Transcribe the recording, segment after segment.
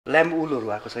ल्याम्ब उलहरु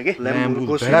आएको छ के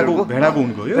भेडाको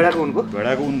उनको यो भेडाको उनको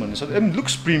भेडाको उन भन्ने छ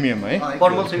लुक्स प्रिमियम है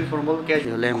फर्मल सेमी फर्मल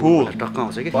क्याजुअल ल्याम्ब टक्क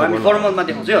आउँछ के हामी फर्मलमा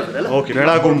देखाउँछ है हजुर ल ओके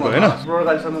भेडाको उनको हैन प्रोडक्ट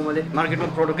अहिलेसम्म मैले मार्केटमा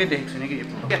प्रोडक्टै देखेको छैन कि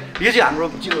यो चाहिँ हाम्रो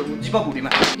जिपक हुडीमा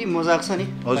के मजाक छ नि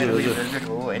हजुर हजुर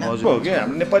हो हैन हजुर हो के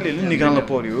हाम्रो नेपालीले निकाल्न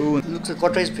पर्यो लुक्स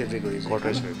कटराइज फेब्रिक हो यो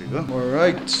कटराइज फेब्रिक हो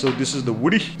all right so this is the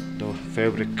woody the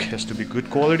fabric has to be good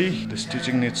quality the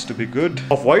stitching needs to be good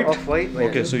off white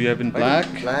okay so you have in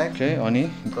black okay अनि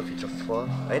coffee chop for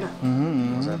हैन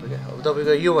मजाको के अब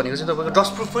तपाईको यो भनेको चाहिँ तपाईको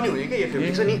डस्ट प्रुफ पनि हो के यो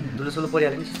फेब्रिक छ नि धुलोसुलो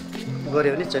परिहाल्यो नि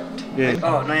गऱ्यो भने चट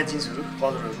नयाँ जिन्सहरु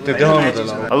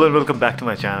कलरहरु Hello and welcome back to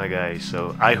my channel guys. So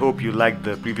I hope you liked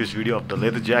the previous video of the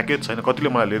leather jackets. हैन कतिले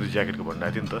मलाई leather jacket को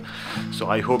भन्दै थियो नि त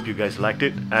so I hope you guys liked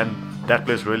it and that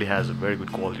place really has a very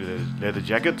good quality leather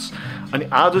jackets. And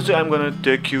आज चाहिँ I'm going to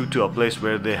take you to a place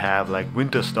where they have like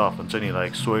winter stuff and sunny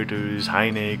like sweaters, high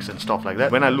necks and stuff like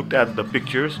that. When I looked at the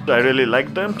pictures, I really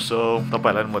liked them. So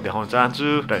तपाईलाई म देखाउन चाहन्छु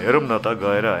र हेरौँ न त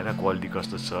गएर हैन क्वालिटी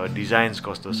कस्तो छ, डिजाइन्स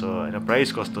कस्तो छ, हैन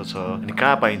प्राइस कस्तो छ अनि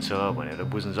कहाँ पाइन्छ भनेर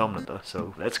बुझ्न जाऊँ न त.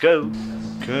 So let's go.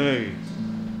 Okay.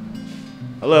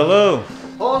 Hello.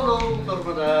 Hello,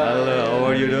 Tarpada. Hello, how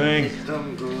are you doing? एकदम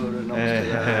गुड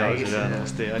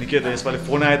नमस्ते. अनि के त यसपालि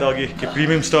फोन आयो त अघि के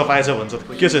प्रिमियम स्टफ आएछ भन्छ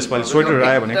के छ यसपालि स्वेटर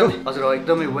आयो भनेको हजुर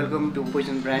एकदमै वेलकम टु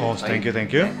पोजिसन ब्रान्ड हस्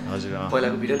थ्यांक यू हजुर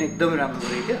पहिलाको भिडियो नि एकदमै राम्रो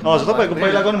गरेको थियो हजुर तपाईको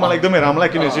पहिलाको नि मलाई एकदमै राम्रो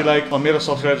लाग्यो किनकि लाइक मेरो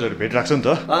सब्स्क्राइबर्सहरु भेट राख्छ नि त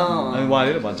अनि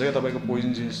उहाँले भन्छ के तपाईको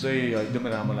पोजिसन जिन्स चाहिँ एकदमै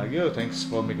राम्रो लाग्यो thanks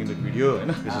for making the video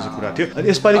हैन त्यसो कुरा थियो अनि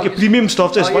यसपालि के प्रिमियम स्टफ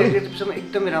चाहिँ यसपालि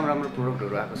एकदमै राम्रो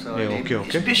प्रोडक्टहरु आएको छ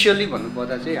ओके स्पेशली भन्नु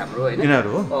पर्दा चाहिँ हाम्रो हैन यिनीहरु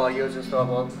यो जस्तो अब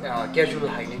क्याजुअल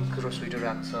हाई नेक र स्वेटर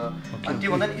आएको छ अनि त्यो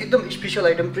भन्दा नि एकदम स्पेशल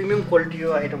आइटम प्रिमियम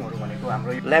क्वालिटीको आइटमहरु भनेको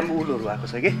हाम्रो ल्याम्ब उलहरु आएको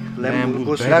छ के ल्याम्ब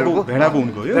भेडाको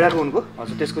उनको यो भेडाको उनको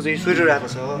हजुर त्यसको चाहिँ स्वेटर आएको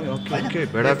छ ओके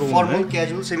भेडाको उन फर्मल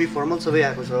क्याजुअल सेमी फर्मल सबै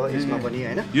आएको छ यसमा पनि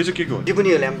हैन यो चाहिँ के को यो पनि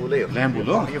ल्याम्ब उलै हो ल्याम्ब उल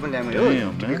हो यो पनि ल्याम्ब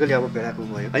हो टिपिकली अब भेडाको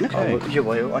भयो हैन अब यो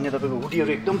भयो अनि तपाईको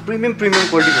हुडीहरु एकदम प्रिमियम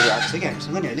क्वालिटीहरु आएको छ के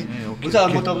हामीसँग नि अहिले हुन्छ अब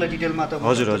म तपाईलाई डिटेलमा त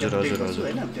हजुर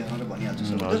हैन त्यहाँ भनिहाल्छु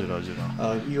हजुर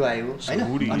यो आयो हैन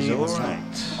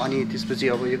अनि त्यसपछि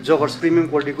अब यो जगर्स प्रिमियम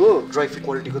क्वालिटीको ड्राई फिट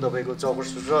क्वालिटीको तपाईको जगर्स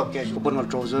र क्याजुअल ओपनमा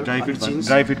ट्राउजर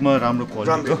ड्राई फिटमा राम्रो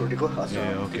क्वालिटीको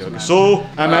okay so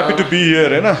I am happy to be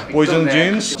here हैन poison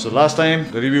jeans so last time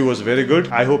the review was very good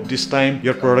I hope this time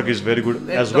your product is very good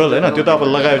as well हैन त्यो त अब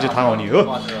लगाएपछि थाहा हुने हो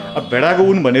अब भेडाको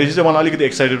उन भनेपछि चाहिँ मलाई अलिकति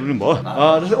एक्साइटेड पनि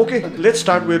भयो ओके लेट्स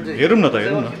स्टार्ट विथ हेरौँ न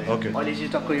ओके अहिले चाहिँ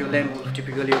टक्क यो ल्याम्ब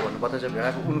टिपिकली भन्नुपर्दा चाहिँ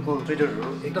भेडाको उनको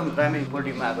स्वेटरहरु एकदम दामी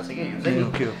क्वालिटीमा आएको छ के यो चाहिँ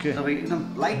ओके तपाईँ एकदम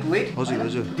लाइट वेट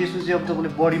हजुर त्यसपछि अब तपाईँले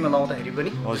बडीमा लाउँदाखेरि पनि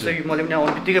जस्तै कि मैले पनि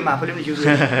आउने बित्तिकै आफूले पनि युज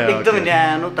एकदमै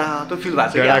न्यानो तातो फिल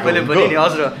भएको छ कि आफैले पनि नि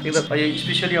हजुर एकदम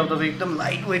स्पेसली अब तपाईँ एकदम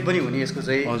लाइट वेट पनि हुने यसको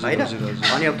चाहिँ होइन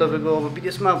अनि अब तपाईँको अब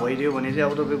विदेशमा भइदियो भने चाहिँ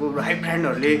अब तपाईँको हाई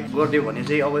ब्रान्डहरूले गरिदियो भने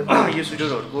चाहिँ अब यो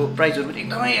स्वेटरहरूको प्राइसहरू पनि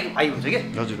एकदमै हाई हुन्छ कि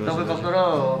तपाईँको तर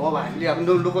अब हामीले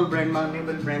आफ्नो लोकल ब्रान्डमा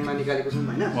नेपाली ब्रान्डमा निकालेको छौँ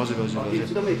होइन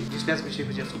एकदमै डिस्प्याच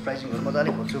भइसकेपछि यसको प्राइसिङहरू मजाले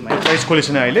खोल्छौँ होइन प्राइस खोलेको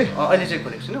छैन अहिले चाहिँ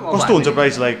खोलेको छैन कस्तो हुन्छ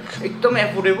प्राइस लाइक एकदम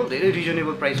एफोर्डेबल धेरै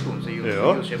रिजनेबल प्राइसको हुन्छ यो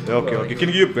ओके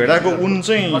किनकि यो भेडाको उन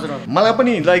चाहिँ मलाई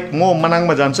पनि लाइक म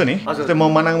मनाङमा जान्छु नि जस्तै म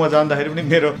मनाङमा जाँदाखेरि पनि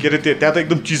मेरो के अरे त्यहाँ त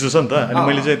एकदम चिसो छ नि त अनि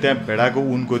मैले चाहिँ त्यहाँ भेडाको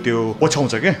उनको त्यो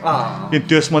ओछ्याउँछ क्या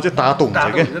त्यसमा चाहिँ तातो हुन्छ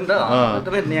क्या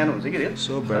एकदमै न्यानो हुन्छ कि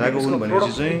सो भेडाको उन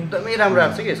भनेपछि चाहिँ एकदमै राम्रो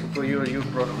आएको छ कि यसको यो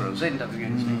प्रोडक्टहरू चाहिँ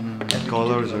तपाईँको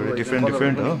कलर्सहरु डिफरेन्ट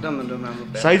हो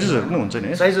साइजेसहरु पनि हुन्छ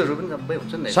नि साइजहरु पनि सबै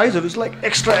हुन्छ नि साइजहरु इज लाइक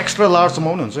एक्स्ट्रा लार्ज सम्म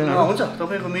पनि हुन्छ नि हुन्छ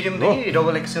तपाईको मिडियम देखि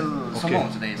डबल एक्सेल सम्म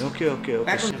हुन्छ नि ओके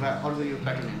अर्को यो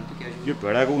प्याटर्न हेर्नु त क्याजुअल यो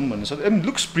भेडाको उन भन्ने छ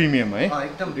लुक्स प्रिमियम है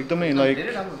एकदमै लाइक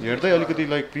हेर्दै अलिकति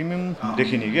लाइक प्रिमियम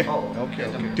देखिने के ओके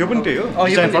त्यो पनि त्यही हो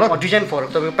डिजाइन फरक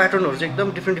तपाईको प्याटर्नहरु चाहिँ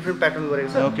एकदम डिफरेन्ट प्याटर्न गरेको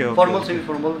छ फर्मल सेमी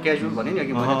फर्मल क्याजुअल भने नि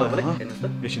अघि भने तपाईलाई हेर्नुस्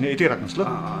त यसरी यति राख्नुस् ल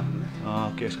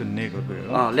ओके यसको नेकहरु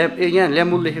ल्याम्ब यहाँ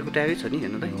ल्याम्बुल लेखेको ट्यागै छ नि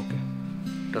हेर्नु त ओके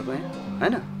तपाईँ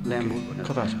हैन ल्याम्बुल भनेर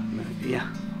कता छ यहाँ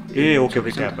ए ओके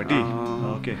त्यहाँपट्टि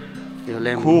ओके यो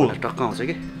ल्याम्बुल टक्क आउँछ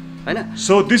कि हैन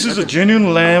so this is a genuine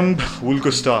ल्याम्ब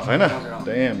वुलको stuff हैन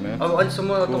ड्याम म्यान अब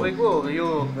अहिलेसम्म तपाईको यो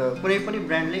कुनै पनि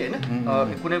ब्रान्डले हैन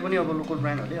कुनै पनि अब लोकल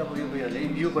ब्रान्डहरुले अब यो भइहाले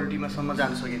यो क्वालिटीमा सम्म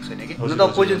जान सकेको छैन कि हुन त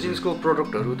पोजिसन जिन्सको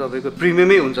प्रोडक्टहरु तपाईको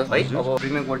प्रिमियमै हुन्छ है अब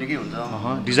प्रिमियम क्वालिटीकै हुन्छ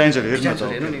डिजाइन्सहरु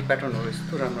हेर्नु नि प्याटर्नहरु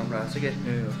यस्तो राम्रो आएको छ के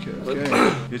ओके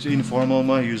यो चाहिँ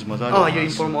इन्फर्मलमा युज मजाले यो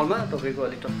इन्फर्मलमा तपाईको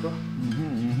अलि टक्क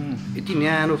यति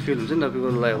न्यानो फिल हुन्छ नि तपाईको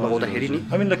लगाउँदाखेरि नि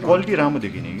आई मिन लाइक क्वालिटी राम्रो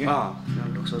देखिने कि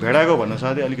भेडाको भन्न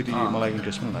साथै अलिकति मलाई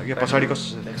इन्ट्रेस्ट पनि लाग्यो पछाडि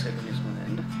कस्तो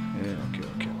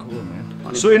छ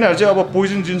सो यिनीहरू चाहिँ अब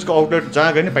पोइजन जिन्सको आउटलेट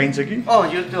जहाँ गए नि पाइन्छ कि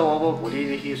यो त अब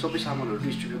भोलिदेखि सबै सामानहरू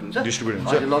डिस्ट्रिब्युट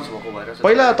हुन्छ लन्च भएको भएर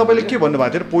पहिला तपाईँले के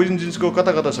भन्नुभएको थियो पोइजन जिन्सको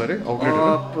कता कता छ अरे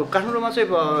आउटलेटहरू काठमाडौँमा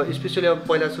चाहिँ स्पेसली अब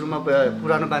पहिला सुरुमा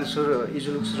पुरानो बानेश्वर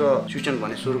इजुलुक्स र स्विचन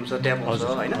भन्ने सोरुम छ त्यहाँ पाउँछ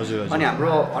होइन अनि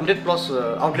हाम्रो 100+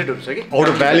 आउटलेटहरू छ कि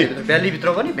भ्यालीभित्र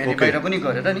पनि भ्याली बाहिर पनि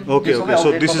गरेर नि okay okay so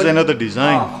this is another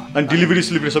design अनि डेलिभरी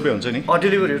स्लिभरी सबै हुन्छ नि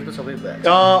डेलिभरीहरू त सबै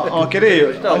के अरे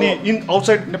अनि इन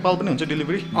आउटसाइड नेपाल पनि हुन्छ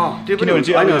डेलिभरी त्यो पनि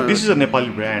किनभने this is a Nepali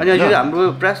brand अनि अहिले हाम्रो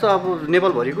प्रायः त अब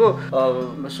नेपालभरिको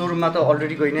सोरुममा त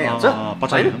अलरेडी गइ नै हाल्छ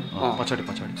पछाडि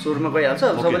पछाडि सोरुममा गइहाल्छ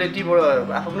सबैले तीबाट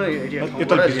आफ्नो एरिया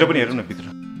यता भित्र पनि हेर्नु न भित्र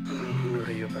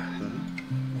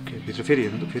ओके भित्र फेरि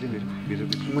हेर्नु त फेरि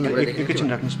भित्र एकैछिन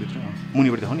राख्नुहोस् भित्र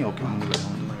मुनिबाट देखाउँ नि ओके मुनिबाट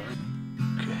देखाउनु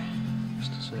ओके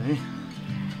यस्तो छ है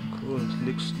cool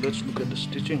let's look at the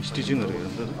स्टिचिङहरू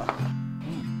हेर्नु त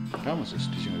राम्रो छ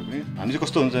स्टिचिङहरू पनि हामी चाहिँ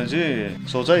कस्तो हुन्छ भने चाहिँ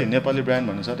सोचाइ नेपाली ब्रान्ड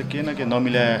भन्नु साथै के न के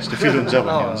नमिला जस्तो फिल हुन्छ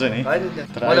भन्ने हुन्छ नि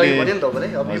तर अहिले अब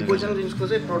यो पोइजन जिन्सको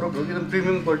चाहिँ प्रोडक्टहरू एकदम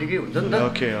प्रिमियम क्वालिटीकै हुन्छ नि त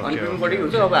अनि प्रिमियम क्वालिटी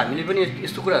हुन्छ अब हामीले पनि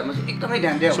यस्तो कुराहरुमा चाहिँ एकदमै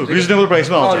ध्यान दिएको हुन्छ रिजनेबल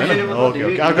प्राइसमा आउँछ हैन ओके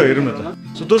ओके अर्को हेरौँ न त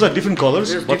so those are different colours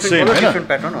but same हैन डिफरेन्ट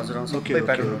प्याटर्न हजुर सबै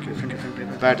प्याटर्न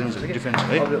प्याटर्न्स डिफरेन्ट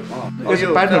है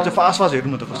यो प्याटर्न चाहिँ फास्ट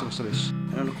हेरौँ न त कस्तो कस्तो रहेछ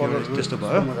कलर त्यस्तो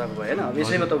भयो मजाको भयो हैन अब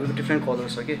यसैमा तपाईको डिफरेन्ट कलर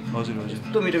छ के हजुर हजुर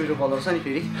यस्तो मिठो मिठो कलर छ नि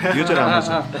फेरि यो चाहिँ राम्रो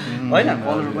छ हैन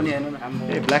कलर पनि हैन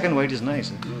हाम्रो ए black and white is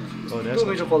nice यस्तो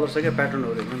मिठो कलर छ के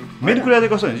प्याटर्नहरु हेर्नु मेन कुरा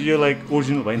चाहिँ कस्तो हुन्छ यो लाइक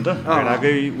ओरिजिनल भयो नि त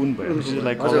भेडाकै उन भयो चाहिँ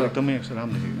लाइक कलर एकदमै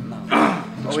राम्रो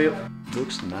देखेको अब यो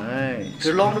लुक्स नाइस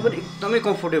त्यो लाउनु पनि एकदमै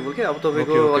कम्फर्टेबल के अब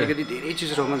तपाईको अलिकति धेरै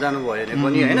चिजहरुमा जानु भयो भने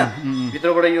पनि हैन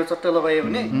भित्रबाट यो चट्ट लगायो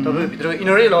भने तपाईको भित्र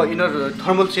इनर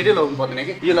थर्मल सेटै लगाउनु पर्दैन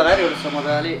के यो लगाएर एउटा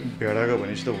मजाले भेडाको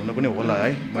भनेपछि त हुन पनि होला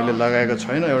है मैले लगाएको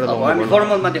छैन एउटा लगाउनु हामी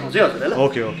फर्मलमा देखाउँछु है हजुर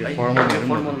ओके ओके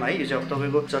फर्मलमा है यो चाहिँ अब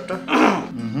तपाईको चट्ट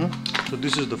so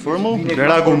this is the formal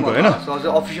भेडागुमको हैन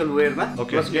अफिशियल वेयरमा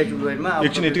प्लस क्याजुअल वेयरमा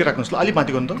एकछिन यतिकै राख्नुस् ल अलि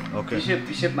माथि गर्नु त ओके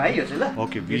बिसेपमा है यो चाहिँ ल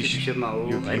ओके बिसेपमा हो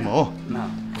यो भीमा हो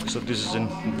So this is in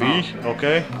V,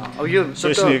 okay. अब यो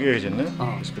एकैछिन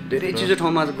धेरै चिजो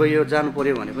ठाउँमा गयो जानु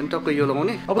पर्यो भने पनि टक्क यो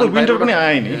लगाउने अब त विन्टर पनि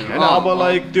आयो नि हैन अब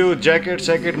लाइक त्यो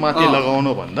ज्याकेट माथि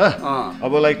लगाउनु भन्दा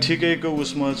अब लाइक ठिकैको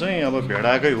उसमा चाहिँ अब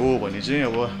भेडाकै हो भने चाहिँ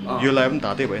अब यो लगाए पनि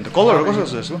तातै भयो नि त कलरहरु कस्तो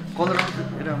छ यसको कलर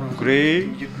ग्रे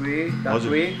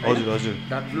हजुर हजुर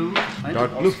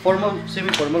dark blue formal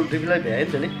semi formal दुईलाई भ्याए नि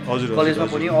त हजुर कलेजमा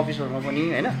पनि अफिसहरुमा पनि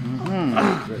हैन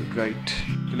right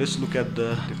let's look at the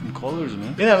different colours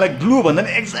man यिनीहरु like blue भन्दा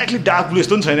नि एक्ज्याक्टली डार्क ब्लू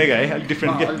यस्तो पनि छैन क्या है अलिक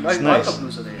डिफरेंट के नाइस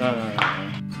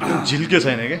झिल्के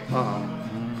छैन के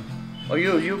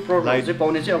यो प्रोडक्ट चाहिँ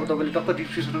पाउने चाहिँ अब तपाईले टक्क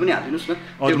डिस्क्रिप्सन पनि हाल्दिनुस् न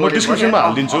म डिस्क्रिप्सनमा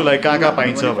हाल्दिन्छु लाइक कहाँ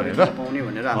पाइन्छ भनेर पाउने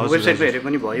भनेर हाम्रो वेबसाइटमा हेरे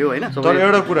पनि भयो हैन तर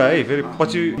एउटा कुरा है फेरि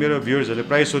पछि मेरो भ्युअर्सहरुले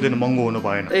प्राइस सोधेन महँगो हुनु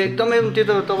भएन एकदमै त्यो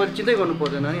त तपाईले चिन्तै गर्नु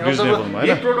पर्दैन नि अब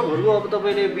यो प्रोडक्टहरु अब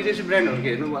तपाईले विदेशी ब्रान्डहरु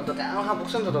हेर्नु भने त कहाँ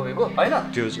पुग्छ नि त तपाईको हैन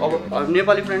अब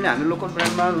नेपाली ब्रान्डले हामी लोकल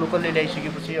ब्रान्डमा लोकलले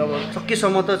ल्याइसकेपछि अब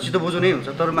सकेसम्म त छिटो बुझ्नु नै हुन्छ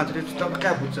तर मान्छेले टक्क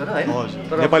कहाँ बुझ्छ र हैन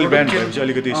तर नेपाली ब्रान्ड भएपछि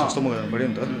अलिकति सस्तोमा गर्नु पर्यो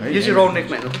नि त यो चाहिँ राउन्ड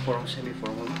नेकमा हेर्नु formal semi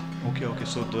formal Okay,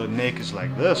 so the neck is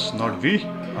like this, not V.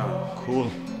 Cool.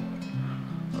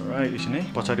 Alright, इसने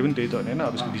पछाडि पनि त्यही त हैन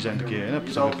अब यसको डिजाइन त के हैन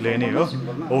सबै प्लेन हो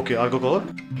ओके अर्को कलर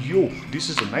यो this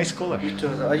is a nice colour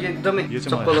एकदमै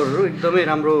सब कलरहरु एकदमै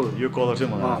राम्रो यो कलर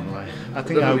चाहिँ मलाई I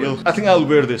think I will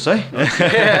where this है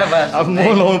अब म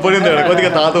लाउनु पर्यो नि त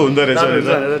कतिका तातो हुँदै रहेछ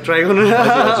ट्राई गर्नु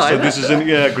so this is in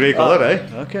grey colour है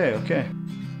ओके ओके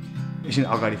यसले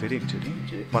अगाडि फेरि एकचोटी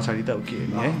पछाडि त ओके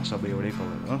है सबै एउटै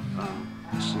कलर हो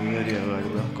सुन्दरी अगाडि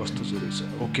कस्तो छ रहेछ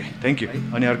ओके थ्यांक यू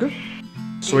अनि अर्को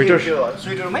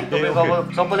स्वेटरमै तपाईको अब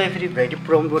सबैलाई फेरि भेराइटी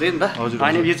पुराउनु पर्यो नि त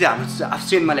हैन यो चाहिँ हाम्रो हाफ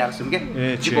चेनमा ल्याएको छौं के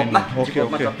जिपमा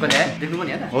टक्क ल्याए देख्नु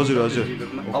पनि हैन हजुर हजुर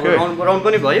अब राउन्ड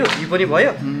पनि भयो भी पनि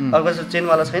भयो अब कसो चेन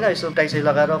वाला छैन यसो टाइसै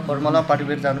लगाएर फर्मलमा पार्टी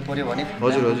वेयर जानु पर्यो भने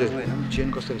हजुर हजुर चेन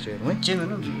कस्तो रहेछ हेर्नु है चेन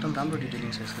हैन एकदम राम्रो डिटेलिङ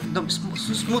छ यसको एकदम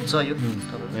स्मुथ छ यो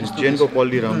चेनको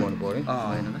क्वालिटी राम्रो हुनु पर्यो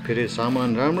हैन फेरि सामान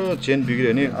राम्रो चेन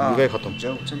बिग्रियो भने लुगाइ खतम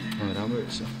हुन्छ राम्रो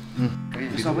रहेछ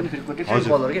यसमा पनि फेरि डिफरेन्ट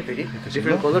कलर के फेरि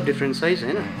डिफरेन्ट कलर डिफरेन्ट साइज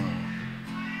हैन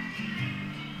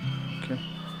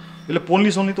यसले पोल्ने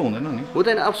त हुँदैन नि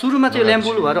हुँदैन अब सुरुमा चाहिँ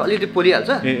ल्याम्बुल भएर अलिकति पोलिहाल्छ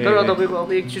तर तपाईको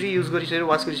अब एकचोटी युज गरिसकेर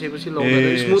वास गरिसकेपछि लगाउँदा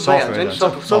स्मुथ भइहाल्छ नि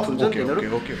सफ्ट हुन्छ नि तिनीहरु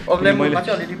अब ल्याम्बुलमा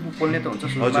चाहिँ अलिकति पोल्ने त हुन्छ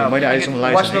सुरुमा मैले आइसम्म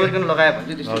लगाएको वास नगरिकन लगाए भने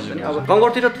चाहिँ त्यस्तो हुन्छ नि अब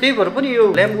गङ्गरतिर त्यही भएर पनि यो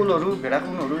ल्याम्बुलहरु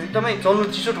भेडाकुनहरु एकदमै चल्नु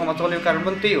चिसो ठाउँमा चलेको कारण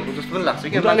पनि त्यही हो जस्तो पनि लाग्छ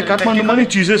के अहिले काठमाडौँमा नि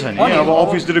चिजै छैन नि अब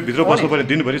अफिसतिर भित्र बस्नु पर्यो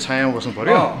दिनभरि छायामा बस्नु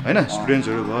पर्यो हैन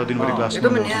स्टुडेन्ट्सहरु भयो दिनभरि क्लास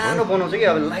एकदमै न्यानो बनाउँछ कि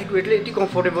अब लाइट वेटले यति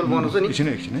कम्फर्टेबल बनाउँछ नि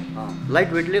एकछिन लाइट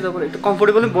वेटले तपाईले एकदम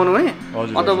कम्फर्टेबल पनि बनाउने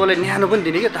अन्त तपाईले न्यानो पनि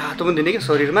दिने के तातो पनि दिने के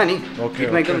शरीरमा नि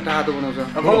फिटमा एकदम तातो बनाउँछ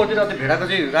अब गाउँतिर त भेडाको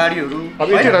चाहिँ गाडीहरु अब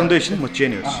यति राम्रो एकछिन म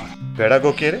चेन हेर्छु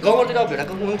भेडाको के अरे गाउँतिर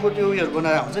भेडाको उनको त्यो उयोहरू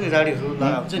बनाएर हुन्छ नि राडीहरू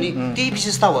लगाएर हुन्छ नि त्यही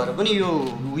विशेषता भएर पनि यो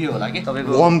उयो होला कि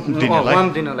तपाईँको वार्म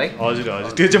दिनलाई हजुर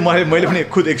हजुर त्यो चाहिँ मैले पनि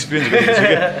खुद एक्सपिरियन्स गरेको छु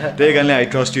क्या त्यही कारणले I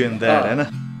trust you in that हैन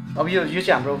अब यो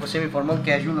चाहिँ हाम्रो सेमी फर्मल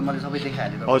क्याजुअल मैले सबै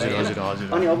देखाइहालेँ हजुर हजुर हजुर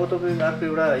अनि अब तपाईँको अर्को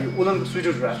एउटा यो उलनको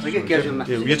स्वेटरहरू आएको छ कि क्याजुअलमा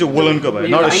यो चाहिँ वुलनको भयो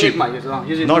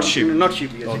नट शिप नट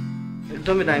शिप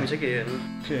एकदमै दामी छ कि हेर्नु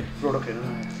प्रोडक्ट हेर्नु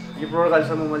यो प्रोडक्ट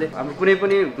अहिलेसम्म मैले हाम्रो कुनै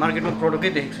पनि मार्केटमा प्रोडक्टै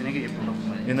देखेको छैन कि यो प्रोडक्ट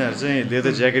यिनीहरू चाहिँ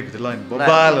लेदर ज्याकेट भित्र लगायो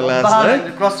बबाल लाग्छ है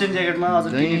क्रस चेन ज्याकेटमा अझ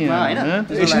टिकटमा हैन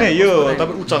एकछिन है यो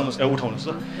तपाईँ उठाउनुहोस्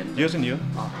ल यो चाहिँ नि यो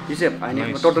चाहिँ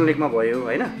हैन टोटल नेकमा भयो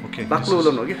हैन बाक्लो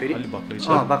उलन हो कि फेरि अलि बाक्लै छ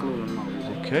बाक्लो उलनमा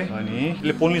ओके अनि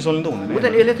यसले पोल्नी सोल्नी त हुँदैन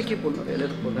हुँदैन यसले त के पोल्नु यसले त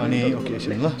पोल्नु अनि ओके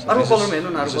एकछिन ल अर्को कलरमा हेर्नु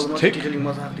न अर्को कलरमा डिटेलिङ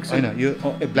मजाले देख्छ हैन यो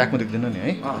ब्ल्याकमा देख्दैन नि है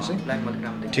ब्ल्याकमा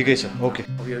देख्दैन ठिकै छ ओके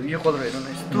अब यो कलर हेर्नु न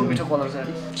यस्तो मिठो कलर छ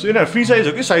नि सो यिनीहरू फ्री साइज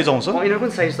हो कि साइज आउँछ यिनीहरू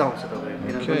पनि साइज आउँछ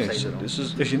तपाईँ ओके सो दिस इज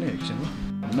एकछिन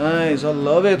Nice, I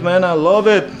love it man, I love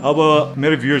it. अब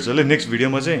मेरो भ्युअर्सहरुले नेक्स्ट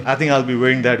भिडियोमा चाहिँ I think I'll be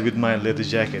wearing that with my leather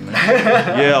jacket man.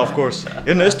 Yeah, of course.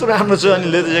 हेर्नु यस्तो राम्रो छ अनि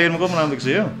लेदर ज्याकेटमा कति राम्रो देख्छ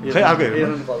यो खै अर्को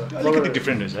हेर्नु अलिकति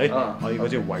डिफरेन्ट रहेछ है यो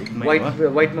चाहिँ व्हाइटमा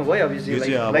भयो अब यो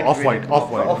चाहिँ अफ व्हाइट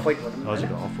हजुर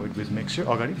अफ व्हाइट विथ मिक्सचर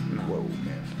अगाडि wow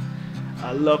man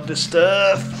I love this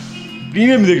stuff.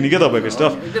 Premium देख्ने क्या तपाईँको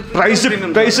स्टफ प्राइस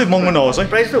चाहिँ महँगो नहोस् है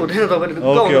प्राइस त हुँदैन तपाईँले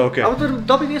ओके ओके अब त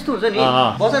तपाईँको यस्तो हुन्छ नि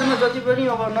बजारमा जति पनि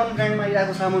अब नन ब्रान्डमा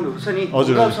आइरहेको सामानहरू छ नि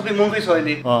सबै महँगै छ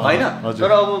अहिले होइन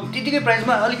तर अब त्यतिकै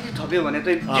प्राइसमा अलिकति थप्यो भने त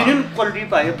जेन्युन क्वालिटी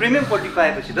पायो प्रिमियम क्वालिटी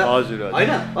पाएपछि त हजुर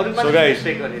होइन अरू So guys,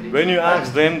 when you ask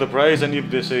them the price and if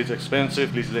they say it's expensive,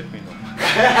 please let me know.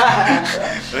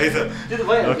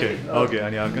 Okay okay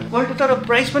अनि अर्को क्वालिटी तर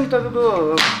प्राइस पनि तपाईँको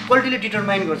क्वालिटीले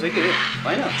डिटरमाइन गर्छ कि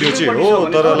होइन त्यो चाहिँ हो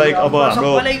तर लाइक अब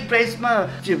हाम्रो सबैलाई प्राइसमा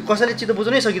कसैले चित्त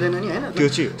बुझ्नै सकिँदैन नि होइन त्यो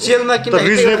चाहिँ सेलमा किन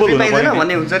रिजनेबल हुनु पर्यो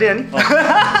भन्ने हुन्छ रे अनि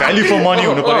भ्याल्यु फर मनी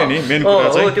हुनु पर्यो नि मेन कुरा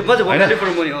चाहिँ त्यो मजा भ्याल्यु फर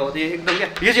मनी हो त्यो एकदम क्या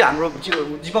यो चाहिँ हाम्रो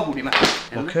जिपा हुडीमा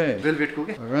ओके वेलभेटको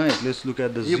के right let's look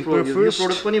at the यो जिपर फर्स्ट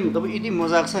प्रोडक्ट पनि तपाईँ यति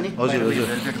मजाको छ नि हजुर हजुर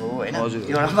वेलभेट हो हैन हजुर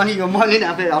एउटा पनि यो मैले नि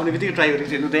आफै आउने बित्तिकै ट्राई गरेको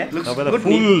छु हेर्नु त्यहाँ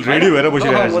फुल रेडी भएर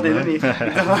बसिरहेको छु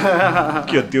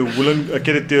के त्यो वुलन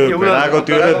के अरे त्यो भेडाको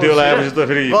त्यो लगाएपछि त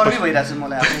फेरि गर्मी भइरहेछ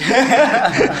मलाई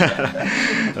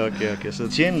okay okay so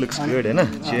chain looks good हैन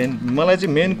चेन मलाई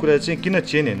चाहिँ मेन कुरा चाहिँ किन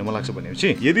चेन हेर्न मन लाग्छ भनेपछि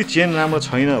यदि चेन राम्रो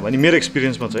छैन भने मेरो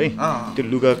एक्सपिरियन्समा चाहिँ त्यो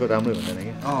लुगाको राम्रै हुँदैन कि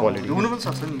क्वालिटी हुनु पनि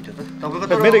सक्छ नि त्यो त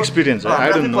तपाईको मेरो एक्सपिरियन्स हो आई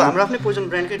डोन्ट नो हाम्रो आफ्नै पोजिसन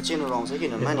ब्रान्डकै चेनहरु आउँछ कि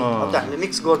हैन नि अब त हामीले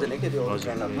मिक्स गर्दैन के त्यो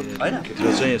ब्रान्डहरु हैन त्यो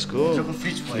चाहिँ यसको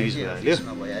फ्रिज भइहाल्यो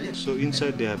so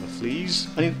inside they have a फ्लिज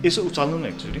अनि यसो उचाल्नु न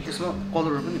एक्चुअली यसमा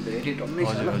कलरहरु पनि भेरी टन्नै छ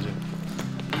हजुर हजुर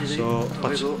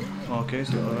सो ओके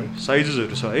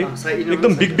साइजेसहरु छ है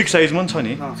एकदम बिग साइजमा छ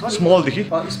नि स्मल देखि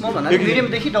स्मल भन्दा मिडियम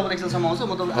देखि डबल एक्सएल सम्म आउँछ म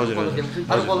त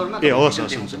अरू कलरमा ए हस्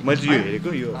हस् मैले यो हेरेको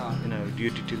यो यो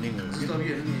डिटेलिङ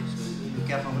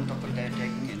क्यापमा पनि टक्क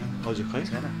ट्यागिङ हैन हजुर खै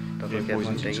हैन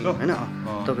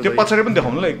त्यो पछाडि पनि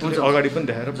देखाउनु ल एकचोटि अगाडि पनि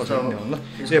देखाएर पछाडि पनि देखाउनु ल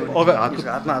ए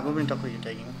हातमा पनि टक्क यो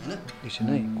ट्यागिङ हैन एकछिन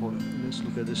है let's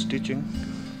look at the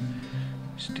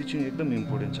stitching एकदम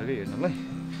इम्पोर्टेन्ट छ कि हेर्नलाई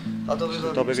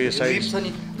तपाईको यो साइज छ नि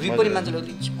रिप पनि मान्छेले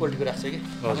अलिक चिप क्वालिटीको राख्छ कि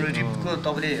हाम्रो रिपको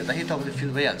तपाईले हेर्दाखेरि तपाईले फिल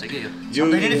भइहाल्छ कि यो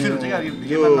सधैँ फिल हुन्छ कि अब यो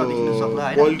भिडियोमा नदेखिन सक्ला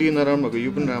हैन क्वालिटी नराम्रो भएको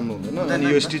यो पनि राम्रो हुँदैन अनि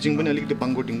यो स्टिचिङ पनि अलिकति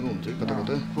पाङ्गोटिङको हुन्छ कता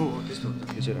कता हो त्यस्तो हुन्छ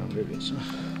यो चाहिँ राम्रै हुन्छ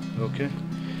okay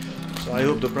so I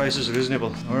hope the price is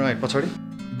reasonable all right पछाडी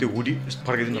त्यो हुडी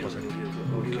फर्काइदिनु पछाडी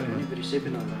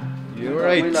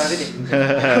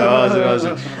हजुर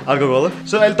हजुर अर्को कलर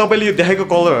सो अहिले तपाईँले यो देखाएको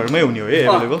कलरहरूमै हुने हो है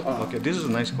available okay this is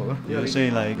nice colour यो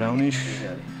चाहिँ लाइक ब्राउनिश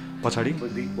पछाडि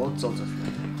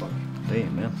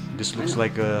this looks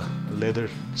like leather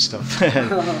stuff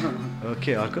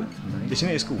okay अर्को त्यसै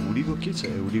नै यसको हुडीको के छ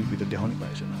हुडीभित्र देखाउनै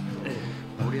पाएछ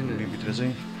हुडीभित्र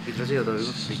चाहिँ यो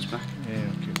तपाईँको फ्रिजमा ए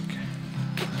ओके ओके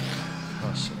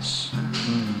हस् हस्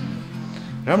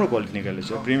राम्रो क्वालिटी निकालेको छ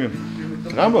प्रिमियम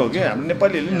राम्रो हो क्या हाम्रो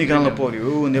नेपालीहरूले निकाल्न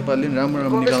पर्यो नेपालीले पनि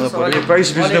राम्रो निकाल्न पर्यो प्राइस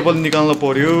रिजनेबल निकाल्न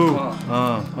पर्यो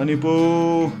अनि पो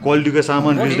क्वालिटीको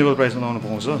सामान रिजनेबल प्राइसमा लाउन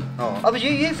पाउँछ अब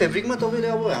यही फेब्रिकमा तपाईँले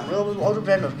अब हाम्रो अब अरू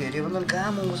ब्रान्डहरूको हेऱ्यो भने कहाँ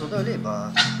महँगो छ त अहिले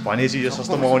भनेपछि यो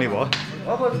सस्तो मगाउने भयो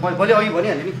अब मैले अघि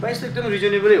भनिहालेँ नि प्राइस त एकदम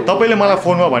रिजनेबलै हो तपाईँले मलाई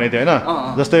फोनमा भनेको थियो होइन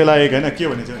जस्तै लाइक होइन के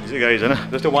भनेको थियो भने चाहिँ गाइज होइन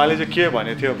जस्तै उहाँले चाहिँ के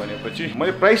भनेको थियो भनेपछि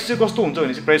मैले प्राइस चाहिँ कस्तो हुन्छ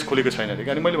भने चाहिँ प्राइस खोलेको छैन थियो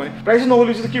अनि मैले भने प्राइस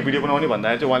नखोलेपछि त के भिडियो बनाउने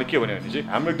भन्दाखेरि चाहिँ उहाँले के भन्यो भने चाहिँ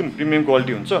हाम्रो एकदम प्रिमियम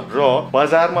क्वालिटी हुन्छ र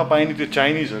बजारमा पाइने त्यो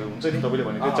चाइनिजहरू हुन्छ नि तपाईँले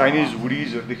भने त्यो चाइनिज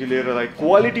हुडीजहरूदेखि लिएर लाइक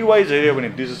क्वालिटी वाइज हेऱ्यो भने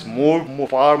this is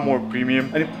far more premium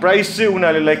अनि प्राइस चाहिँ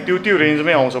उनीहरूले लाइक त्यो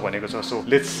रेन्जमै आउँछ भनेको छ सो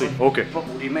लेट्स सी ओके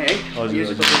हुडीमै है यो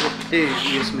चाहिँ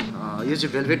तपाईँको यो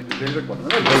चाहिँ भेलभेट भन्नु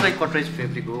न यो चाहिँ कटराइज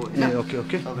फेब्रिक हो हैन ओके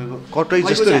ओके तपाईँको कटराइज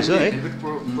जस्तो रहेछ है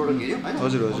प्रोडक्ट हेर्यो हैन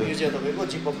हजुर हजुर यो चाहिँ तपाईँको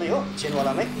जिपअप नै हो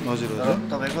चेनवालामै हजुर हजुर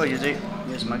तपाईँको यो चाहिँ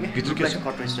यसमा के भित्र के छ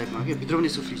कटराइज टाइपमा के भित्र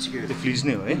पनि यसो फ्लिज के फ्लिज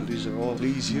नै हो है this are all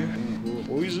फ्लिज here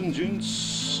poison jeans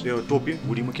यो टोपी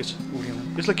हुडीमा के छ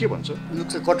यसलाई के भन्छ यो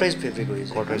चाहिँ कटराइज फेब्रिक हो यो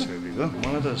चाहिँ कटराइज फेब्रिक हो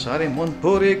मलाई त साह्रै मन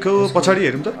परेको पछाडि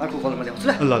हेरौँ त अर्को कलरमा ल्याउँछु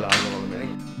ल ल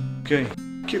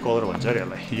के कलर भन्छ अरे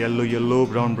यसलाई येल्लो येल्लो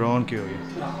ब्राउन के हो यो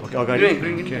ओके अगाडि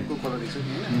ग्रीनको कलर रहेछ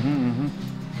नि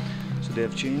so they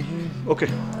have change here okay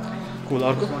कुल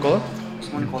अर्को कलर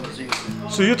यसमा कलर चाहिँ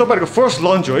सो यो तपाईँको फर्स्ट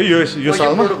लन्च हो है यो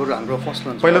सालमा हाम्रो फर्स्ट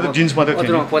लन्च पहिला त जिन्स मात्रै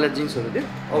थियो पहिला जिन्सहरू थियो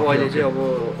अब अहिले चाहिँ अब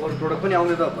अरू प्रोडक्ट पनि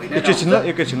आउने त भएन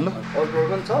एकैछिन ल अरू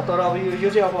प्रोडक्ट पनि छ तर अब यो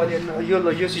चाहिँ अब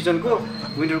अहिले यो सिजनको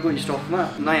विन्टरको स्टकमा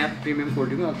नयाँ प्रिमियम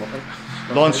क्वालिटीमा भर्खर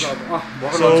लन्च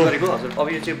गरेको हजुर अब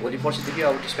यो चाहिँ भोलि पर्सिदेखि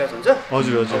अब डिस्प्याच हुन्छ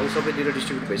हजुर हजुर अब सबैतिर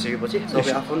डिस्ट्रिब्युट भइसकेपछि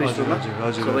सबै आफ्नो स्टोरमा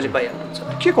सबैले पाइहाल्नुहुन्छ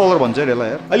के कलर भन्छ अरे यसलाई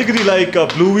यार अलिकति लाइक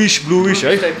ब्लुइश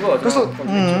है कस्तो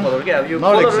कलर के अब यो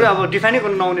कलर अब डिफाइनै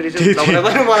गर्न नआउने रहेछ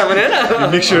मलाई पनि हैन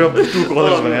मिक्सचर अफ टु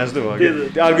कलर्स भने जस्तो भयो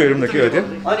त्यो अर्को हेरौँ न के हो त्यो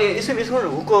अनि यसमा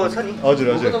हुको छ नि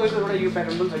हजुर हजुर तपाईको एउटा यो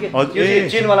प्याटर्न पनि छ के यो चाहिँ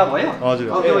चेन वाला भयो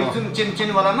हजुर अब यो जुन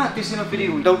चेन वालामा त्यसैमा फेरि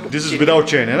without this is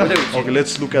without chain हैन okay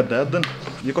let's look at that then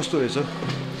यो कस्तो रहेछ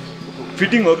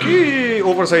फिटिङ हो कि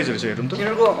ओभर साइज रहेछ हेरौँ त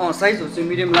यिनीहरुको साइजहरु चाहिँ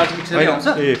मिडियम लार्ज मिक्समै आउँछ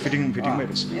ए फिटिङमै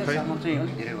रहेछ खै सामान चाहिँ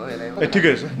अलि धेरै भयो यसलाई ए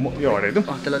ठिकै छ म यो हटाइदिउँ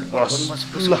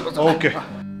ल okay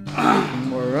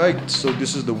Alright, so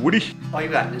this is the woody.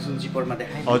 अहिले हामीले जुन जिपरमा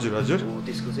देखाएँ हजुर हजुर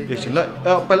त्यसको चाहिँ एकछिन ल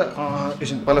पहिला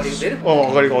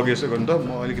अगाडि यसो गर्नु त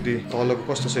म अलिकति तलको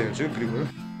कस्तो छ हेर्छु ग्रिपहरू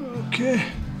ओके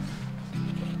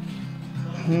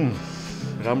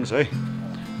राम्रो छ है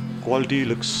क्वालिटी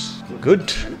लुक्स गुड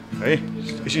है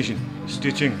एकछिन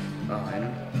स्टिचिङ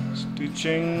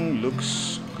लुक्स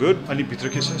गुड अनि भित्र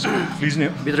के छ फ्लिज नै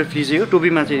हो भित्र फ्लिजै हो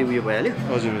टोपीमा चाहिँ उयो भइहाल्यो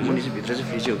हजुर मुनि चाहिँ भित्र चाहिँ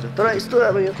फ्लिजै हुन्छ तर यस्तो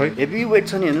अब यो हेभी वेट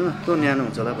छ नि हेर्नु न त्यो न्यानो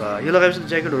हुन्छ होला यो लगाएपछि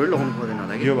ज्याकेटहरू लगाउनु पर्दैन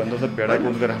होला कि यो भन्दा त भेडा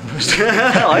कुदको राम्रो है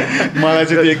मलाई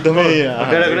चाहिँ एकदमै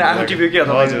भेडाको आँखा टिप्यो के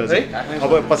हजुर हजुर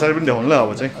अब पछाडि पनि देखाउनु ल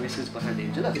अब चाहिँ पछाडि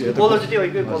दिन्छ ल कलर चाहिँ त्यो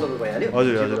अघिकै कलर भइहाल्यो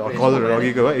हजुर हजुर कलरहरू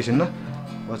अघिको भयो एकछिन ल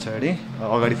पछाडि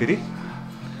अगाडि फेरि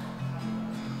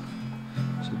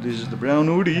so this is the brown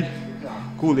hoodie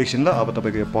कुल एकछिन ल अब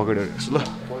तपाईँको यो पकेटहरू हेर्छु ल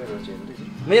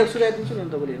म यो सुराइदिन्छु नि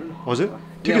तपाईँले हेर्नु हजुर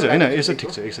ठिकै छ होइन यसो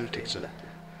ठिक छ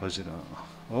हजुर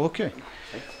ओके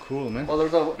कुल म्यान कलर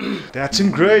त अब द्याट्स इन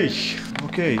ग्रे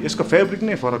ओके यसको फेब्रिक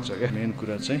नै फरक छ क्या मेन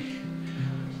कुरा चाहिँ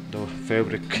the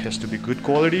fabric has to be good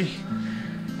quality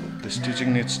the stitching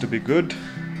needs to be good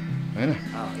होइन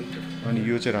अनि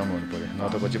यो चाहिँ राम्रो हुनु पऱ्यो न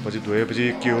त पछि धोएपछि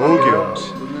के हो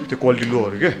त्यो क्वालिटी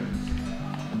लोहरू के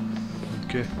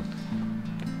okay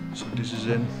so this is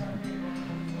an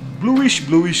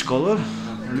bluish colour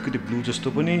अलिकति ब्लू जस्तो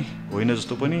पनि होइन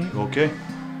जस्तो पनि ओके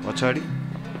पछाडि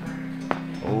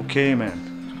ओके म्यान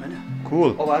कुल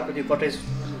अब अर्को त्यो कटराइज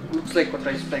लुक्स लाइक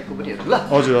कटराइज टाइपको पनि हेरौँ ल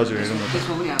हजुर हेरौँ न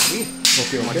त्यसमा पनि आएको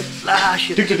ओके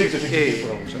ठिक छ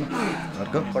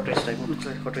अर्को कटराइज टाइपको लुक्स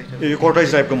लाइक कटराइज टाइप ए कटराइज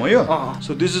टाइपको म यो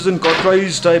सो दिस इज एन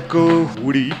कटराइज टाइपको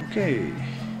हुडी ओके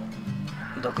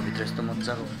दक्क भित्र यस्तो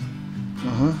मजाको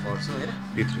पर्छ हेर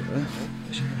भित्र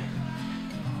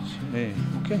ए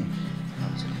ओके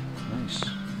नाइस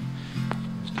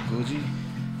गोजी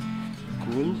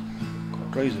कुल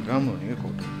कटराइज राम्रो हुने क्या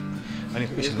कट अनि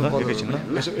एकैछिन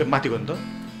ल यसो माथि गर्नु त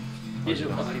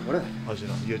हजुर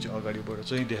यो चाहिँ अगाडिबाट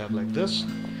चाहिँ they have like this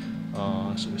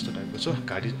so यस्तो टाइपको छ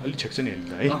गाडी अलिक छेक्छ नि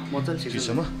है मजाले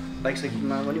चिसोमा बाइक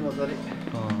साइकलमा पनि मजाले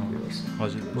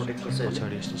हजुर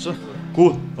पछाडि यस्तो छ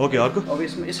कुल ओके अर्को अब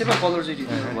यसैमा कलर चाहिँ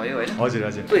डिफ्रेन्ट भयो होइन हजुर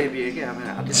त्यो हेभी हो कि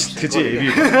त्यो चाहिँ हेभी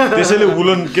त्यसैले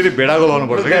उलन के अरे भेडाको लाउनु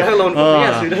पर्छ क्या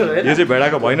यो चाहिँ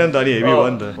भेडाको भएन नि त अलि हेभी भयो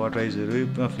नि त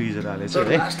कटराइजहरू फ्रिजहरू हालेछ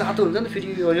है तातो हुन्छ नि फेरि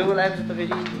यो लगाएपछि त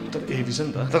फेरि हेभी छ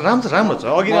नि त तर राम्रो छ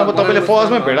अघि अब तपाईँले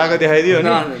फर्स्टमा भेडाको देखाइदियो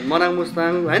नि मनाङ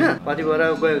मुस्ताङ होइन पाथिबाट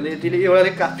गयो भने त्यसले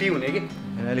एउटाले काफी हुने कि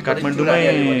अहिले काठमाडौँमै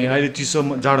अहिले चिसो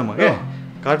जाडोमा क्या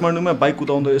काठमाडौँमा बाइक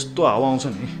कुदाउँदा यस्तो हावा आउँछ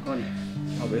नि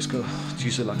अब यसको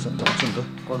चिसो लाग्छ नि त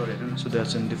कलर हेर्नु so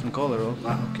that's an different colour हो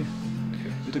ओके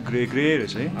यो त ग्रे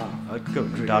रहेछ है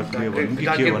डार्क ग्रे भनौँ कि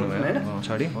के भन्नु भयो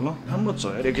पछाडि ल राम्रो छ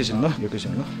एकैछिन ल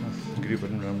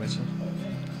ग्रिपहरू पनि राम्रै छ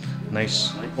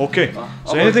Nice. Okay.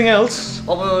 So anything else?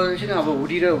 अब किन अब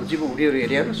हुडी र जिपो हुडीहरु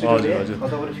हेरि हेर्नु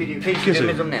तपाईले फेरि फेरि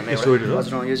मेजम नै हामी हजुर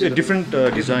यो चाहिँ डिफरेन्ट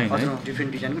डिजाइन है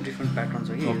डिफरेन्ट डिजाइनको डिफरेन्ट प्याटर्न छ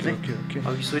कि यो चाहिँ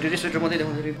अब स्वेटर मात्रै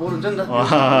देखाउँदाखेरि बोर हुन्छ नि त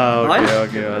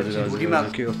ओके हजुर हुडीमा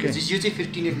ओके ओके यो चाहिँ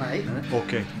 15 मा है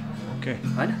ओके ओके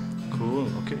हैन cool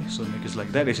okay so neck is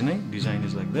like that isn't it design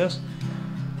is like this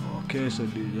okay so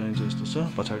design चाहिँ यस्तो छ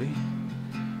पछाडी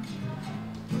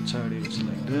it's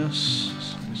like this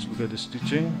so let's look at the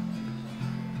stitching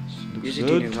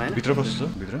भित्र कस्तो छ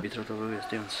भित्र तपाईको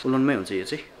यस्तै हुन्छ उलनमै हुन्छ यो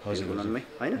चाहिँ हजुर उलनमै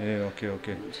हैन ए ओके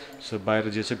ओके सो बाहिर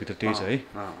जे छ भित्र त्यही छ है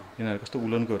यिनीहरु कस्तो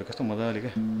उलनकोहरु कस्तो मजाले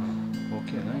के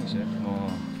ओके नाइस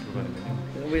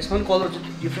यसमा कलर चाहिँ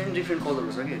डिफरेन्ट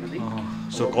कलरहरु छ के हैन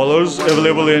so colors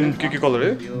available in के color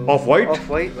है off white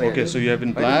okay so you have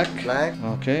in black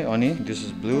okay अनि this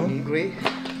is blue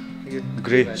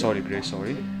gray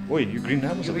sorry ओइ यो ग्रीन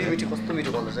राम्रो छ यो कस्तो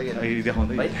मिठो कलर छ के यो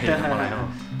देखाउँदै मलाई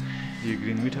यो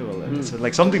ग्रीन मिठो colour so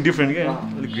like something different के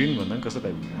अलि ग्रीन भन्दा नि कस्तो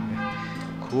टाइपको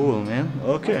cool man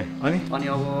okay अनि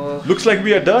अब looks like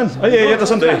we are done ए त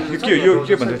छ नि त यो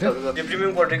के भन्दै थियो यो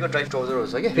प्रिमियम क्वालिटीको ड्राई ट्राउजर हो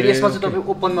छ के फेरि यसमा चाहिँ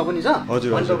तपाईको ओपनमा पनि छ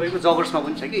अनि तपाईको जगर्समा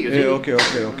पनि छ के यो चाहिँ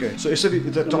ओके so यसरी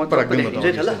टप्प राख्दिनु त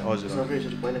हजुर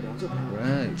पहिला देखाउँछु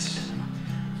राइट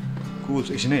cool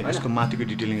so यसै नै यसको माथिको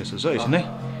डिटेलिङ यस्तो छ यसै नै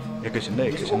एकैछिन ल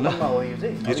यो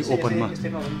चाहिँ ओपनमा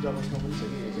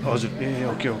हजुर ए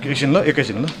ओके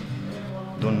एकैछिन ल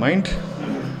don't mind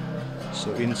so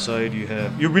inside you have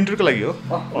यो विन्टरको लागि हो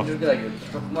विन्टरको लागि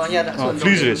हो म यहाँ राख्छु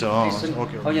फ्रिज रहेछ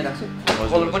ओके अब यहाँ राख्छु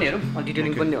कलर पनि हेरौँ अनि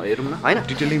डिटेलिङ पनि हेरौँ न हैन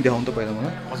डिटेलिङ देखाउनु त पहिला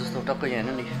मलाई जस्तो टक्क यहाँ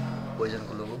हेर्नु नि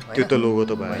पोइजनको लोगो त्यो त लोगो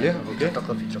त भइहाल्यो ओके टक्क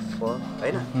भित्र फर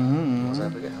हैन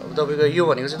अब तपाईको यो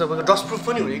भनेको चाहिँ तपाईको डस्ट प्रुफ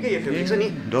पनि हुने के यो फेब्रिक छ नि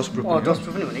डस्ट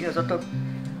प्रुफ पनि हुने के जस्तो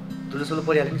धुलोसुलो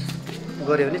परिहाल्यो नि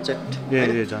गऱ्यो भने चट ए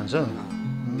जान्छ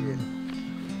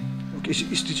ओके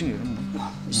स्टिचिङ हेरौँ न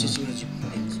स्टिचिङ र जिप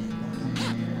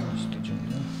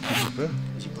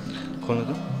खोल्नु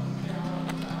त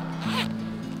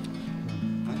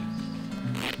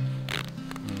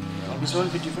यसमा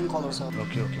पनि डिफरेन्ट कलर छ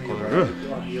ओके कलर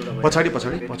पछाडी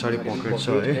पकेट छ है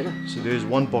so there is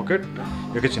one pocket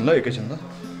एकैछिन ल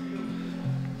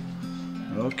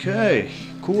ओके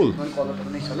कुल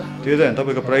त्यही त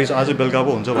तपाईँको प्राइस आज बेलुका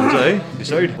पो हुन्छ भन्छ है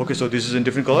decide okay so this is in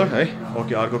different colour है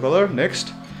ओके अर्को कलर नेक्स्ट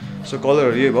सो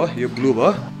कलरहरू यही भयो यो ब्लू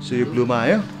भयो सो यो ब्लूमा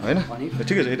आयो होइन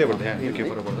ठिकै छ यतैबाट यहाँ के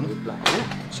फरक पर्दैन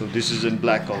so this is in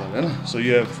black colour होइन so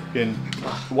you have in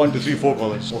 1 2 3 4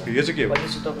 colours okay यो चाहिँ के हो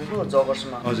तपाईँको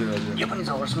जगर्समा हजुर यो पनि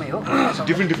जगर्समै हो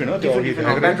डिफरेन्ट हो त्यो अघि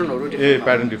प्याटर्नहरू ए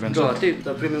प्याटर्न डिफरेन्ट छ त्यही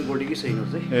त प्रिमियम क्वालिटीकै छैन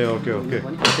चाहिँ ए ओके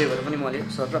त्यही भएर पनि मैले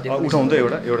सर उठाउँदै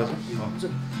एउटा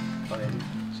चाहिँ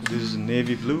so this is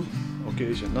navy blue okay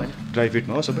यसो ड्राई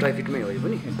फिटमा हो सब ड्राई फिटमै हो यो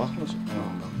पनि पाक्नु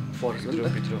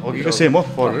अघिको सेम हो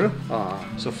फरहरू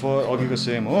सो फर अघिको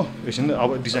सेम हो एकछिन अब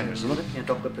डिजाइन हेर्छु ल यहाँ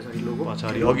टक्क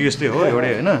पछाडि अघि यस्तै हो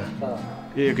एउटै होइन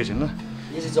ए एकैछिन ल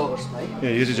यो चाहिँ जगर्समा है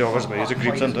ए यो चाहिँ जगर्स भयो यो चाहिँ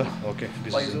ग्रिप छ नि त okay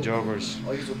this is joggers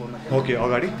okay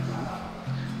अगाडि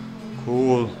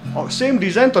कुल सेम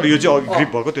डिजाइन तर यो चाहिँ अघि ग्रिप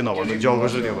भएको त्यो नभन्नु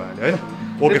जगर्स त्यो भइहाल्यो होइन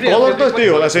ओके कलर त त्यही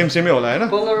होला सेमै होला होइन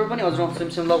कलर पनि हजुर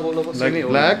सेम लगभग सेमै हो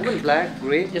ब्ल्याक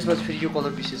ग्रे यसमा फेरि यो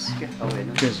कलर पिसेस के अब हैन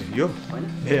के छ यो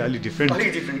ए अलि डिफरेन्ट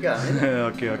क्या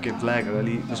ओके ब्ल्याक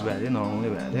अलि उस भइहाल्यो नर्मलै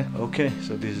भइहाल्यो okay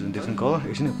so this is different colour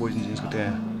एकछिन पोइजन जिन्सको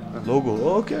त्यहाँ logo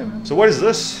okay so what is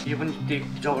this यो पनि त्यो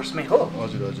जगर्समै हो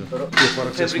हजुर के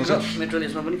फरक छ यसमा मेटेरियल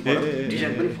यसमा पनि फरक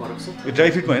डिजाइन पनि फरक छ यो ड्राई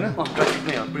फिटमा हैन ड्राई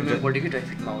फिटमै हो प्रिमियम क्वालिटीकै ड्राई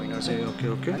फिटमा हो यिनीहरु चाहिँ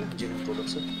ओके जेन्युन प्रोडक्ट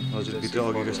छ हजुर भित्र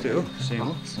अघि जस्तै हो सेम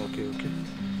हो ओके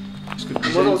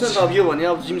मजा आउँछ नि अब यो भने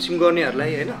अब जिम सिम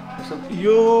गर्नेहरूलाई होइन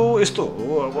यो यस्तो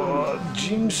हो अब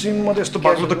जिम सिममा त यस्तो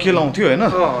बाक्लो त के लाउँथ्यो होइन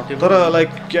तर लाइक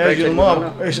क्याजुअलमा अब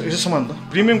यसो सामान त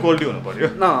प्रिमियम क्वालिटी हुनु पर्यो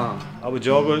अब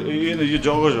यो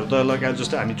जगर्सहरू त लाइक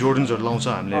जस्तै हामी जोर्डन्सहरू लाउँछ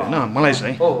हामीले होइन मलाई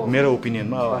चाहिँ मेरो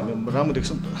ओपिनियनमा अब हामी राम्रो देख्छ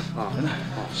नि त होइन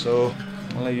सो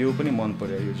मलाई यो पनि मन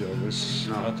पर्यो यो joggers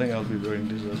I think I will be wearing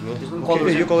this as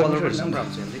well यो कलर राम्रो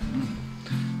छ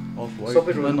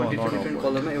सबै रोलमा डिफरेन्ट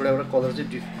कलरमा एउटा कलर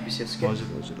चाहिँ विशेष के हजुर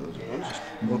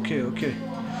ओके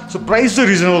सो प्राइस चाहिँ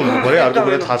रिजनेबल हुनु पर्यो अर्को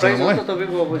कुरा थाहा छैन मलाई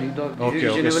ओके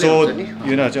सो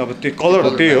यो न चाहिँ अब त्यो कलर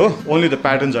त्यही हो only the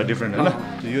patterns are different होइन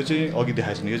यो चाहिँ अघि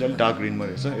देखाएको छ यो चाहिँ अलिक डार्क ग्रिनमा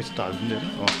रहेछ यस्तो हालिदिनु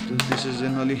दिस इज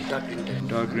एन अलि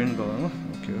डार्क ग्रिन कलरमा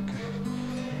okay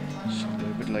so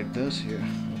like this here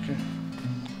okay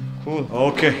Cool.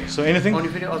 Okay. So anything?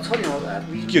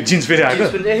 के जिन्स फेरि आएको?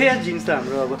 जिन्स त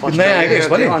हाम्रो अब नयाँ आएको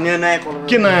यसपालि? नयाँ कलर.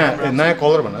 के नयाँ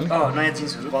कलर भन्नाले? नयाँ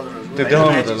जिन्सहरु कलरहरु. त्यो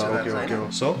देखाउनु त ल. ओके.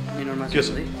 सो के छ?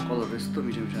 कलर यस्तो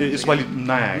मिठो. यसपालि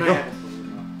नयाँ आएको?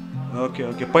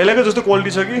 ओके. पहिलाको जस्तो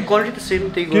क्वालिटी छ कि? क्वालिटी त सेम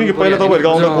त्यही हो. किनकि पहिला तपाईहरुको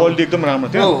आउँदा क्वालिटी एकदम राम्रो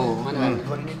थियो. हो.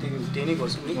 त्यही नै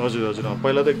गर्छौँ नि हजुर हजुर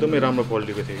पहिला त एकदमै राम्रो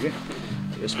क्वालिटीको थियो कि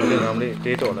यसमा पनि राम्रै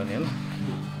त्यही त होला नि हैन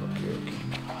ओके ओके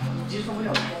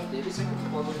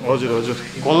हजुर हजुर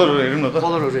कलरहरू हेर्नु न त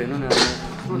कलरहरू हेर्नु न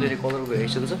थुप्रो धेरै कलर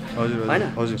भेरिएसन छ हजुर हैन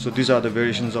हजुर so this are the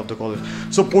variations of the colour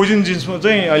so poison जिन्समा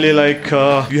चाहिँ अहिले like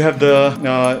you have the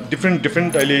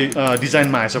different अहिले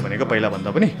डिजाइनमा आएछ भनेको पहिला भन्दा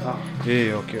पनि ए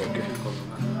ओके ओके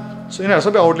सो यिनीहरू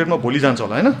सबै आउटलेटमा भोलि जान्छ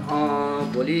होला हैन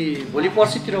भोलि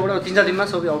पर्सितिरबाट 3-4 दिनमा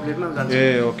सबै आउटलेटमा जान्छ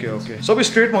ए ओके ओके सबै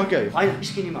स्ट्रेटमा हो कि आयो हैन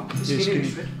स्किनीमा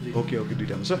ओके ओके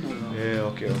दुईटामा छ ए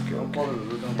ओके ओके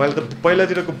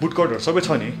पहिलातिरको बुट कटहरू सबै छ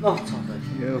नि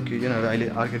ए ओके यिनीहरू अहिले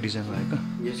अर्कै डिजाइनमा आएको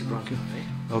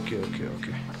okay okay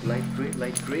okay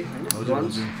light grey हैन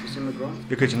ग्राउन्ड त्यसैमा ग्राउन्ड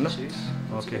एकैछिन ल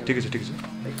ओके ठिकै छ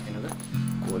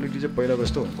क्वालिटी चाहिँ पहिलाको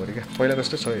जस्तो हुनु पऱ्यो क्या पहिलाको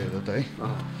जस्तो छ हेर्दा त है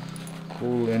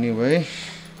cool anyway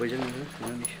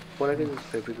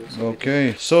okay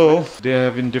so they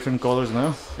have in different colors now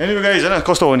anyway guys हैन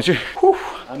कस्तो हो भने चाहिँ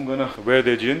I'm gonna wear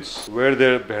their jeans wear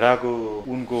their भेडाको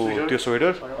उनको त्यो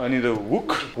स्वेटर अनि द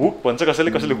हुक भन्छ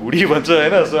कसैले हुडी भन्छ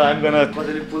हैन so I'm gonna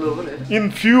in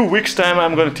few weeks time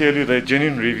I'm gonna tell you the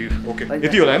genuine review okay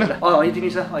यति होला हैन यति नै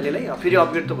छ अहिलेलाई फेरि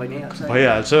अपग्रेड त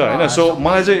भइहाल्छ हैन so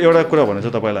मलाई चाहिँ एउटा कुरा भन्नु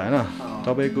छ तपाईलाई हैन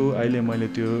तपाईको अहिले मैले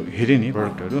त्यो हेरे नि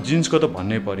प्रोडक्टहरु जिन्सको त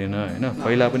भन्नै परेन हैन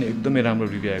पहिला पनि एकदमै राम्रो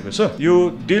रिभ्यू आएको छ यो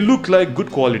they look like good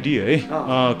quality है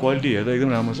क्वालिटी हेर्दा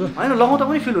एकदम राम्रो छ हैन लगाउँदा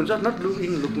पनि फिल हुन्छ नट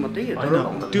लुकिङ लुक मात्रै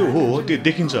त्यो हो त्यो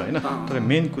देखिन्छ हैन तर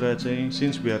मेन कुरा चाहिँ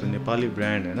since we are Nepali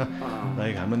brand हैन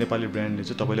लाइक हाम्रो नेपाली ब्रान्डले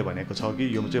चाहिँ तपाईले भनेको छ कि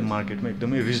यो चाहिँ मार्केटमा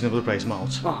एकदमै रिजनेबल प्राइसमा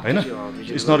आउँछ हैन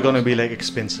it's not gonna be like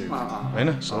expensive हैन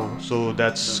so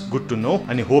that's good to know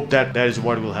अनि hope that is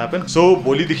what will happen so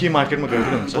भोलिदेखि मार्केटमा गयो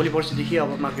पनि हुन्छ भोलि पर्सिदेखि अब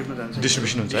मार्केटमा जान्छ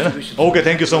डिस्ट्रिब्युसन हुन्छ हैन okay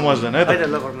thank you so much then है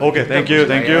ओके थ्यांक यू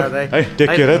है टेक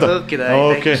केयर है त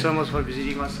okay so much for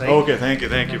visiting us okay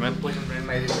thank you man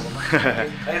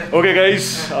okay guys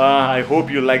I hope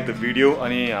you like the video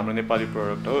अनि हाम्रो नेपाली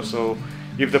product हो so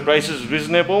if the price is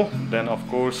reasonable then of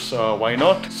course why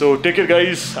not so take care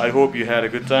guys I hope you had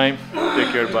a good time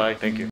take care bye thank you